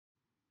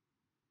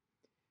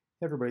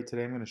Hey everybody,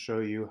 today I'm going to show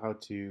you how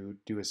to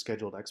do a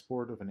scheduled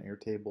export of an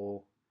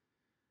Airtable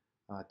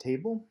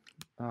table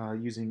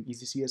using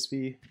easy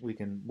CSV.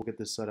 We'll get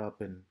this set up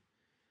in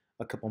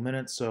a couple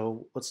minutes.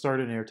 So let's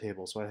start in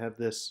Airtable. So I have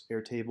this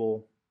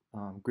Airtable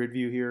grid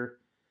view here,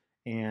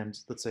 and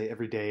let's say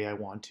every day I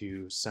want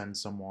to send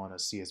someone a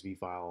CSV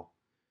file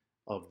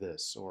of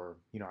this, or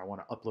I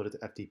want to upload it to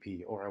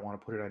FTP, or I want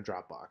to put it on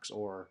Dropbox,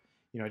 or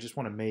I just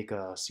want to make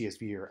a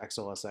CSV or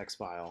XLSX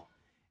file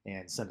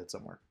and send it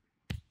somewhere.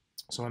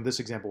 So in this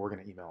example, we're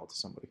going to email it to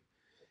somebody.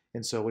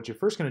 And so what you're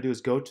first going to do is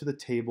go to the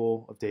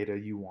table of data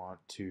you want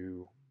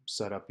to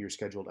set up your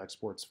scheduled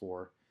exports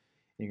for.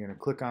 And you're going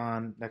to click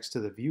on next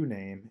to the view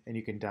name, and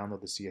you can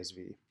download the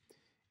CSV.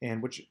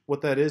 And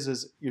what that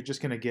is you're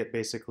just going to get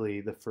basically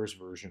the first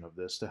version of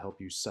this to help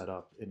you set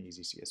up an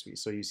easy CSV.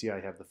 So you see I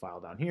have the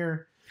file down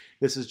here.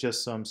 This is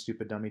just some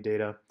stupid dummy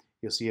data.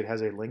 You'll see it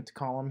has a linked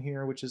column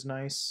here, which is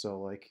nice. So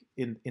like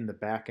in the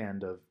back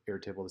end of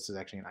Airtable, this is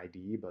actually an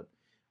ID, but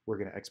we're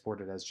going to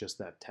export it as just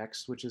that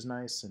text, which is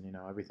nice, and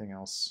everything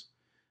else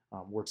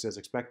works as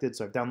expected.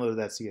 So I've downloaded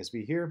that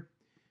CSV here.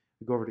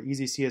 We go over to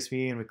Easy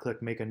CSV and we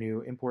click Make a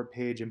New Import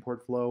Page,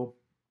 Import Flow,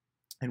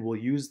 and we'll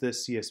use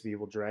this CSV.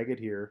 We'll drag it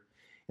here,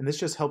 and this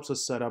just helps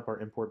us set up our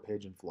import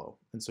page and flow.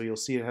 And so you'll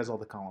see it has all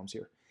the columns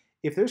here.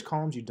 If there's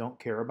columns you don't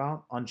care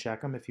about,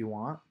 uncheck them if you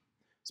want,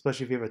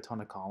 especially if you have a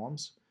ton of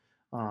columns.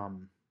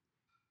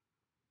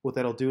 What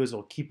that'll do is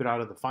it'll keep it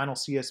out of the final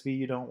CSV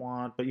you don't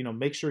want, but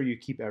make sure you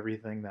keep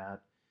everything that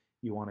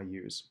you want to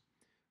use.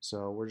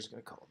 So we're just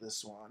going to call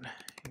this one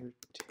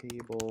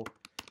Airtable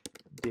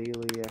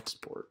Daily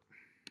Export.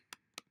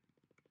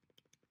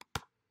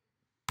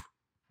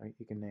 Right,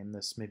 you can name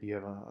this. Maybe you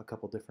have a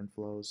couple different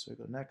flows. So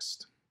go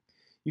next.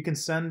 You can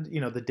send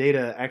the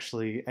data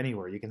actually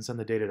anywhere. You can send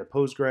the data to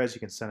Postgres.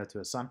 You can send it to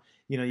a Sun.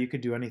 You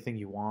could do anything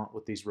you want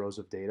with these rows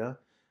of data.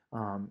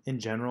 In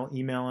general,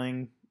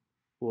 emailing,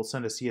 we'll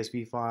send a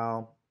CSV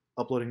file,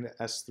 uploading to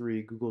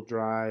S3, Google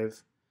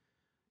Drive,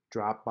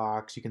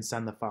 Dropbox. You can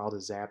send the file to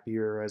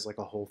Zapier as like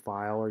a whole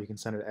file, or you can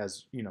send it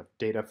as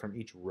data from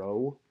each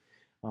row.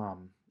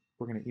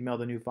 We're going to email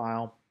the new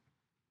file,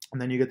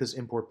 and then you get this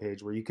import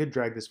page where you could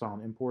drag this file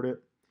and import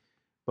it,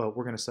 but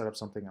we're going to set up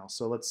something else.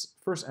 So let's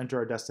first enter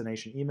our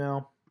destination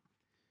email.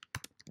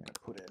 I'm going to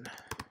put in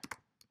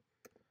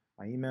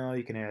my email.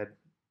 You can add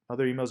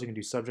other emails. You can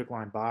do subject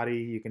line, body.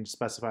 You can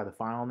specify the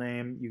file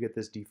name. You get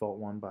this default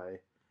one by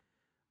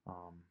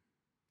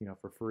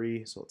for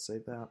free. So let's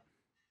save that.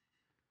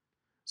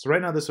 So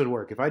right now this would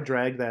work. If I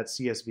drag that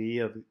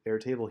CSV of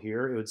Airtable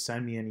here, it would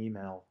send me an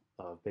email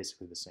of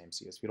basically the same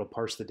CSV. It'll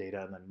parse the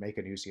data and then make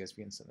a new CSV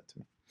and send it to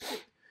me.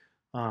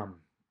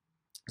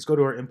 Let's go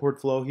to our import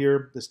flow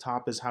here. This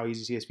top is how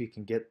easy CSV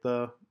can get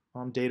the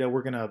data.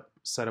 We're going to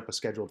set up a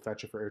scheduled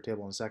fetcher for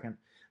Airtable in a second.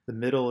 The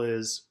middle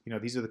is,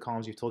 these are the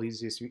columns you've told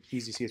easy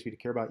CSV to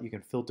care about. You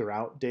can filter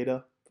out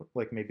data,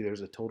 like maybe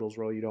there's a totals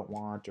row you don't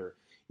want, or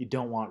you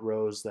don't want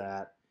rows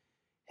that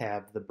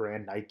have the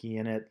brand Nike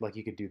in it. Like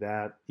you could do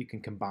that. You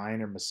can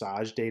combine or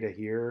massage data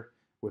here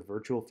with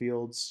virtual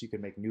fields. You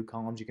can make new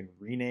columns. You can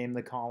rename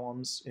the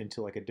columns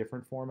into like a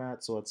different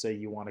format. So let's say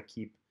you want to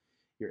keep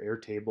your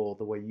Airtable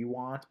the way you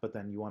want, but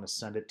then you want to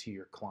send it to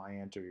your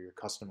client or your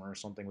customer or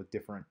something with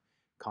different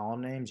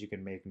column names. You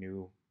can make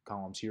new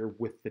columns here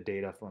with the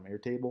data from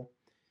Airtable.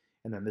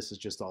 And then this is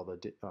just all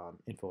the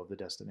info of the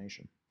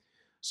destination.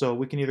 So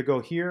we can either go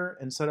here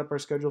and set up our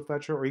scheduled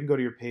fetcher, or you can go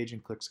to your page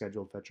and click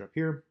scheduled fetcher up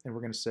here. And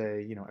we're going to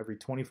say, every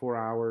 24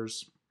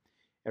 hours,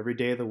 every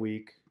day of the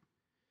week,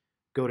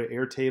 go to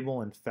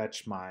Airtable and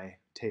fetch my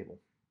table.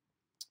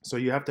 So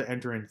you have to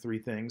enter in 3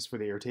 things for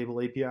the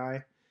Airtable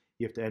API.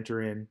 You have to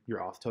enter in your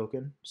auth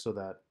token so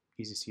that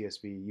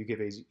you give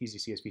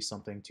EasyCSV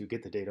something to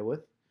get the data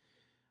with.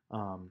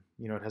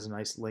 It has a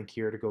nice link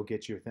here to go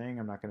get your thing.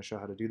 I'm not going to show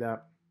how to do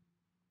that.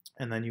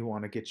 And then you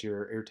want to get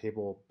your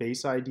Airtable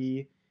base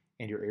ID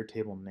and your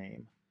Airtable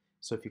name.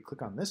 So if you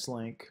click on this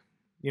link,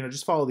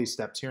 just follow these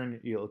steps here and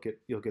you'll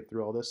get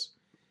through all this.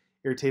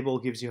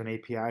 Airtable gives you an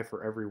API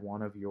for every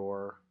one of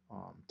your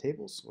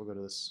tables. We'll go to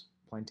this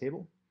plain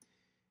table,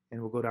 and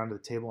we'll go down to the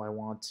table I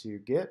want to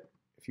get.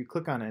 If you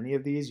click on any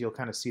of these, you'll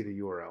kind of see the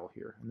URL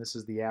here, and this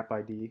is the app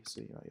ID, so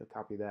you'll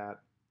copy that.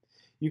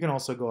 You can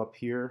also go up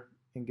here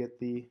and get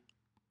the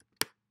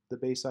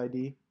base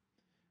ID.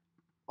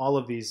 All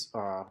of these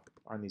are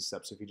in these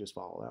steps if you just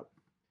follow that.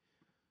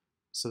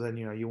 So then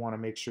you want to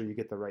make sure you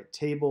get the right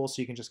table,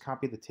 so you can just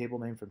copy the table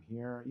name from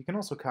here. You can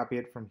also copy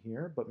it from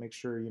here, but make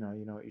sure you know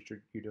what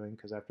you're doing,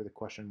 because after the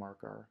question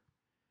mark are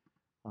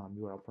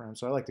URL param.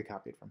 So I like to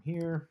copy it from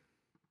here,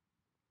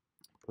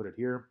 put it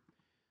here.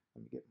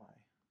 Let me get my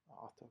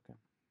auth token.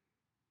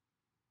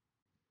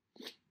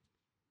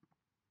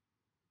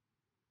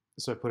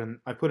 So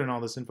I put in all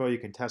this info. You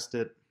can test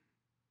it.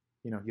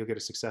 You'll get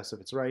a success if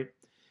it's right.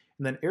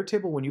 And then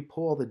Airtable, when you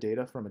pull all the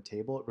data from a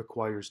table, it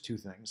requires 2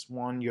 things.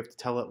 One, you have to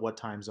tell it what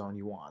time zone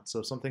you want. So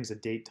if something's a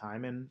date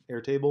time in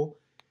Airtable,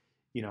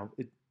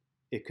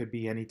 it could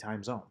be any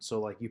time zone. So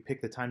like you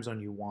pick the time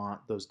zone you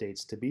want those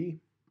dates to be.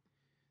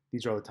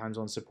 These are all the time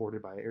zones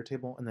supported by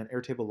Airtable, and then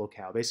Airtable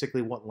locale,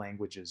 basically what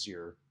language is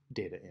your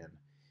data in.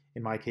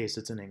 In my case,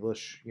 it's in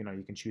English. You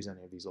can choose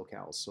any of these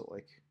locales. So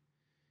like,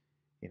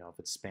 if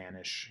it's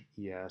Spanish,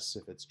 ES,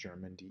 if it's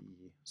German,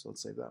 DE. So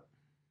let's save that.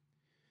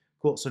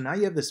 Cool. So now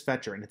you have this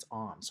fetcher and it's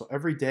on. So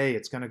every day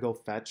it's going to go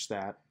fetch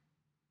that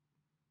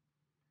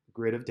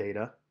grid of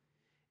data.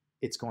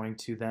 It's going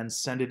to then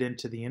send it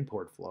into the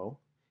import flow,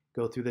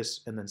 go through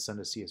this, and then send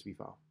a CSV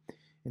file.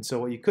 And so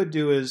what you could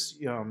do is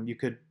you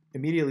could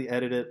immediately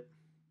edit it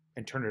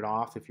and turn it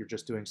off if you're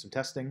just doing some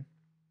testing.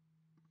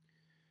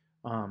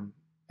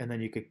 And then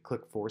you could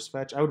click force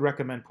fetch. I would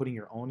recommend putting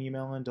your own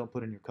email in. Don't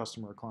put in your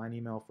customer or client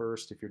email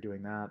first. If you're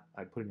doing that,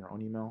 I'd put in your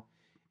own email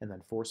and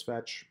then force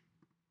fetch.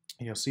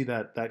 And you'll see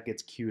that that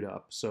gets queued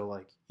up. So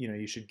like,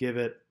 you should give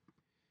it,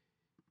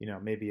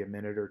 maybe a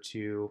minute or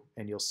two,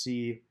 and you'll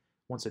see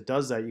once it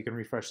does that, you can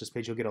refresh this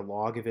page. You'll get a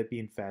log of it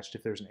being fetched.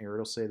 If there's an error,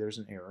 it'll say there's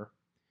an error.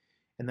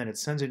 And then it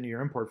sends it into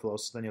your import flow.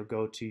 So then you'll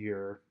go to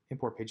your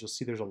import page. You'll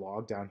see there's a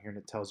log down here, and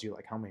it tells you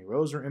like how many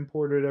rows are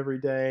imported every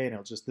day. And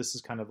this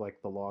is kind of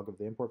like the log of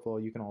the import flow.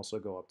 You can also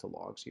go up to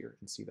logs here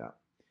and see that.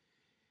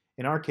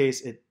 In our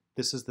case,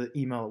 this is the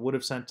email it would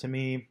have sent to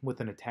me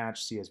with an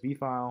attached CSV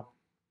file.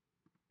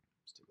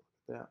 Let's take a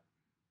look at that.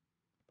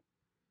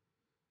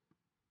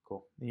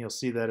 Cool. And you'll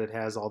see that it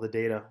has all the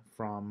data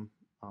from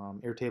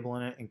Airtable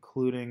in it,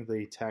 including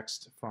the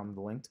text from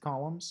the linked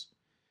columns.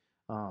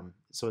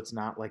 So it's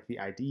not like the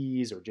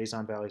IDs or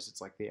JSON values, it's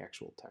like the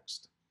actual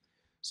text.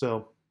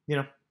 So, in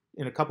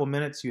a couple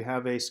minutes, you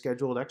have a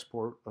scheduled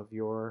export of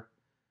your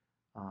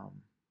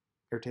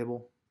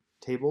Airtable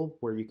table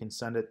where you can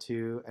send it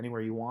to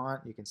anywhere you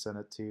want. You can send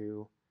it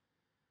to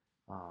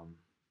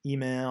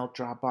email,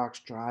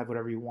 Dropbox, Drive,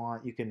 whatever you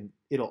want.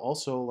 It'll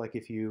also, like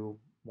if you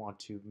want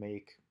to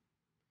make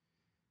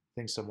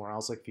things somewhere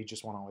else, like if you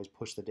just want to always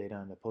push the data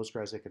into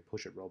Postgres, it could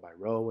push it row by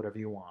row, whatever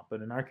you want.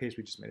 But in our case,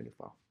 we just made a new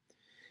file.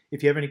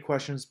 If you have any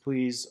questions,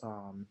 please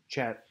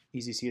chat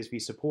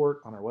EasyCSV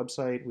support on our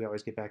website. We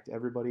always get back to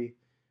everybody.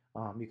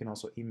 You can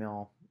also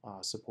email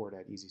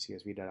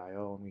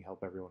support@easycsv.io, and we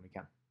help everyone we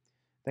can.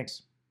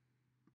 Thanks.